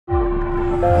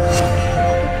Wanted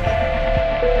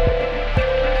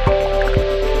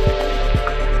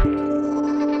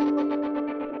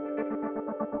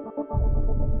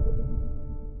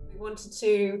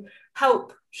to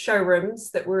help showrooms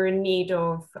that were in need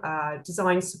of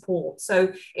design support.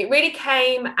 So it really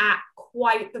came at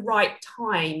quite the right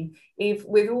time. If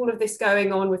with all of this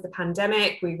going on with the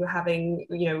pandemic, we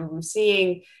were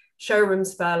seeing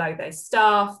showrooms furlough their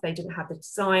staff, they didn't have the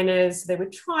designers, they were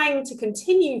trying to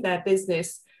continue their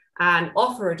business and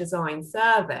offer a design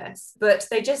service, but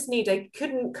they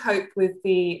couldn't cope with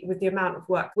the amount of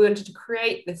work. We wanted to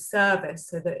create this service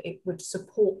so that it would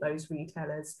support those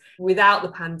retailers without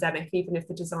the pandemic, even if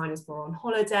the designers were on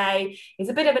holiday.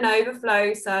 It's a bit of an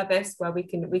overflow service where we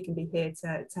can be here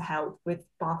to help with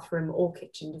bathroom or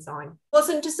kitchen design. It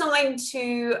wasn't designed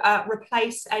to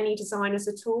replace any designers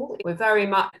at all. We're very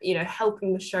much,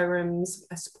 helping the showrooms,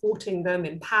 supporting them,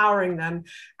 empowering them,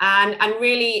 and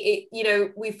really,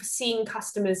 we've seen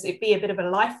customers, it be a bit of a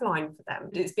lifeline for them.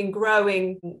 It's been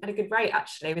growing at a good rate,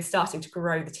 actually. We're starting to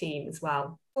grow the team as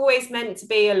well. Always meant to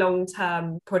be a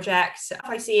long-term project.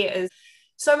 I see it as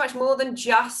so much more than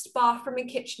just bathroom and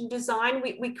kitchen design.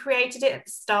 We created it at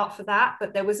the start for that,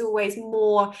 but there was always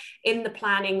more in the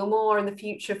planning or more in the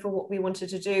future for what we wanted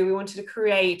to do. We wanted to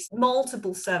create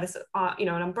multiple services, an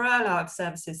umbrella of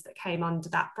services that came under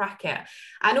that bracket,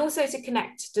 and also to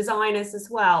connect designers as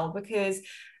well, because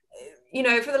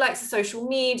for the likes of social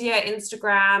media,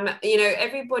 Instagram,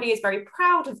 everybody is very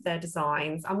proud of their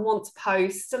designs and want to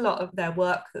post a lot of their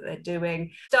work that they're doing.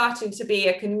 Starting to be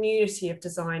a community of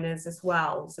designers as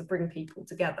well, so bring people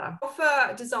together.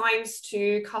 Offer designs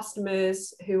to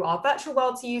customers who are virtual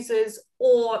worlds users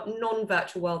or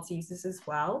non-virtual worlds users as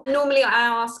well. Normally I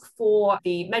ask for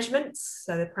the measurements,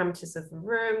 so the parameters of the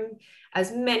room,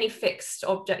 as many fixed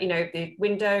objects, the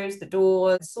windows, the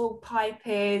doors, the saw pipe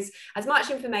is, as much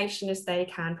information as they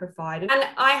can provide. And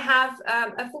I have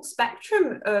a full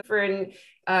spectrum of different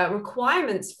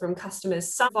requirements from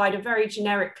customers. Some provide a very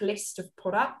generic list of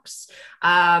products.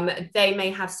 They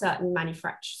may have certain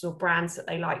manufacturers or brands that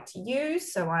they like to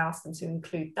use, so I ask them to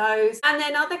include those. And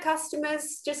then other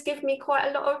customers just give me quite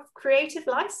a lot of creative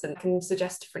license, can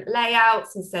suggest different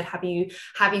layouts and said, have you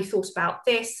thought about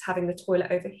this, having the toilet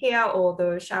over here or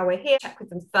the shower here? Check with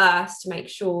them first to make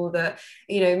sure that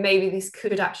maybe this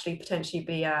could actually potentially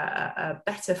be a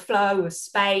better flow of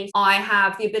space. I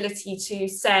have the ability to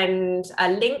send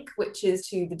a link, which is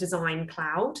to the design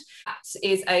cloud. That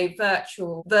is a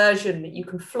virtual version that you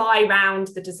can fly around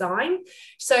the design.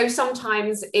 So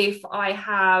sometimes if I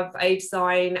have a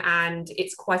design and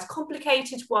it's quite a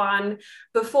complicated one,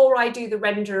 before I do the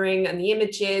rendering and the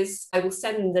images, I will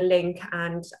send them the link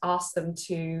and ask them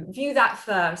to view that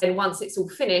first. And once it's all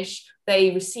finished,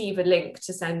 they receive a link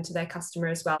to send to their customer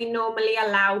as well. We normally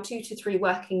allow 2 to 3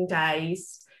 working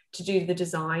days to do the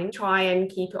design, try and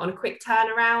keep it on a quick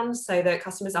turnaround so that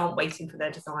customers aren't waiting for their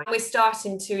design. We're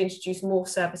starting to introduce more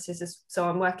services, so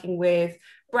I'm working with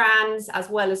brands as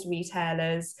well as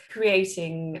retailers,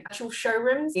 creating actual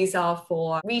showrooms. These are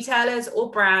for retailers or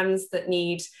brands that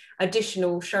need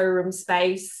additional showroom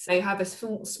space. They have a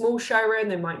small showroom,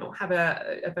 they might not have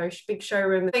a very big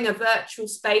showroom. Having a virtual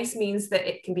space means that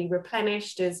it can be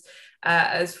replenished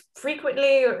as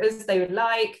frequently as they would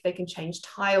like. They can change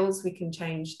tiles, we can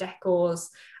change decors,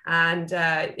 and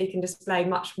they can display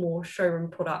much more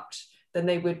showroom product than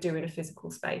they would do in a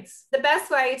physical space. The best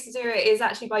way to do it is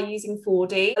actually by using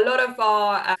 4D. A lot of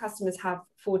our customers have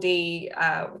 4D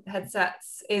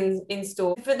headsets in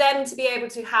store. For them to be able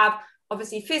to have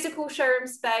obviously physical showroom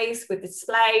space with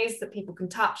displays that people can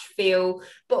touch, feel,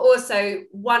 but also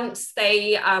once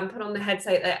they put on the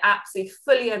headset, they're absolutely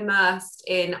fully immersed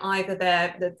in either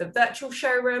the virtual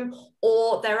showroom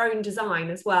or their own design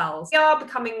as well. We are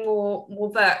becoming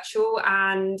more virtual,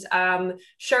 and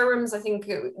showrooms, I think,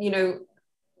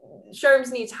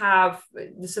 showrooms need to have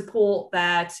the support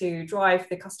there to drive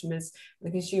the customers,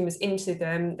 the consumers into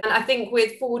them. And I think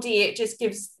with 4D, it just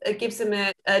gives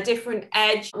them a different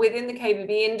edge. Within the KBB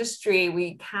industry,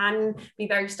 we can be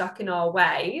very stuck in our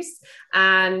ways.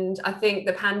 And I think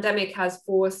the pandemic has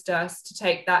forced us to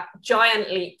take that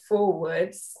giant leap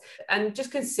forwards and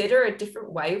just consider a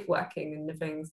different way of working and living.